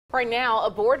Right now, a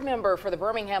board member for the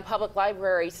Birmingham Public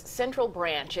Library's Central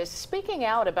Branch is speaking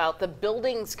out about the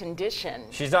building's condition.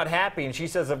 She's not happy, and she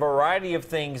says a variety of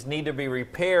things need to be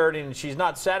repaired, and she's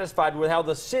not satisfied with how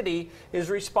the city is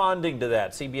responding to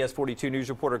that. CBS 42 News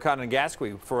reporter Conan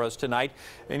Gasquet for us tonight,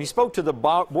 and he spoke to the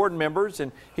board members,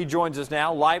 and he joins us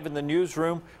now live in the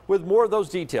newsroom with more of those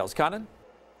details. Conan?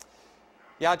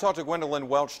 Yeah, I talked to Gwendolyn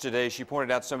Welch today. She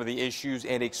pointed out some of the issues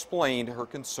and explained her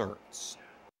concerns.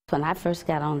 When I first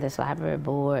got on this library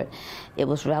board, it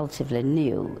was relatively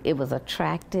new. It was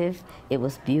attractive, it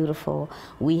was beautiful,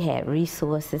 we had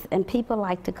resources, and people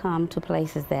like to come to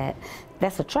places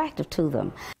that's attractive to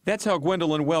them. That's how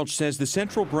Gwendolyn Welch says the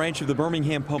Central Branch of the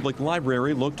Birmingham Public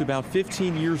Library looked about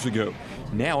 15 years ago.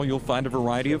 Now you'll find a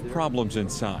variety of problems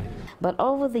inside. But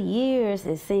over the years,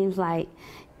 it seems like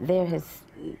there has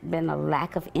been a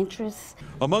lack of interest.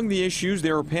 Among the issues,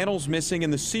 there are panels missing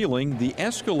in the ceiling, the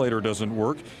escalator doesn't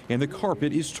work, and the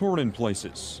carpet is torn in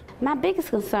places. My biggest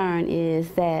concern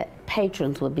is that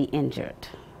patrons will be injured.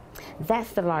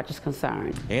 That's the largest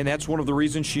concern. And that's one of the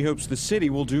reasons she hopes the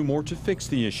city will do more to fix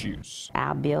the issues.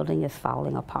 Our building is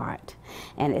falling apart,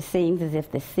 and it seems as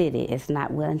if the city is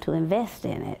not willing to invest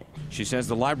in it. She says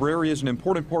the library is an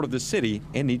important part of the city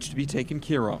and needs to be taken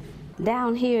care of.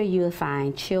 Down here you'll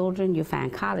find children, you'll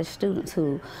find college students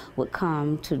who would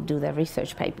come to do their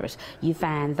research papers. You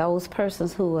find those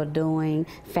persons who are doing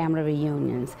family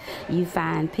reunions. You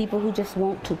find people who just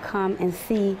want to come and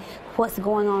see what's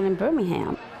going on in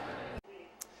Birmingham.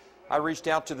 I reached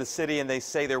out to the city and they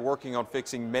say they're working on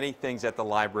fixing many things at the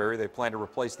library. They plan to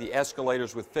replace the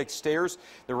escalators with fixed stairs.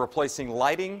 They're replacing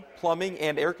lighting, plumbing,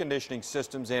 and air conditioning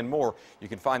systems and more. You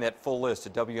can find that full list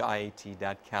at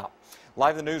WIAT.com.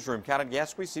 Live in the newsroom, Conan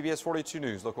Gasquet, CBS 42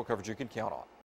 News, local coverage you can count on.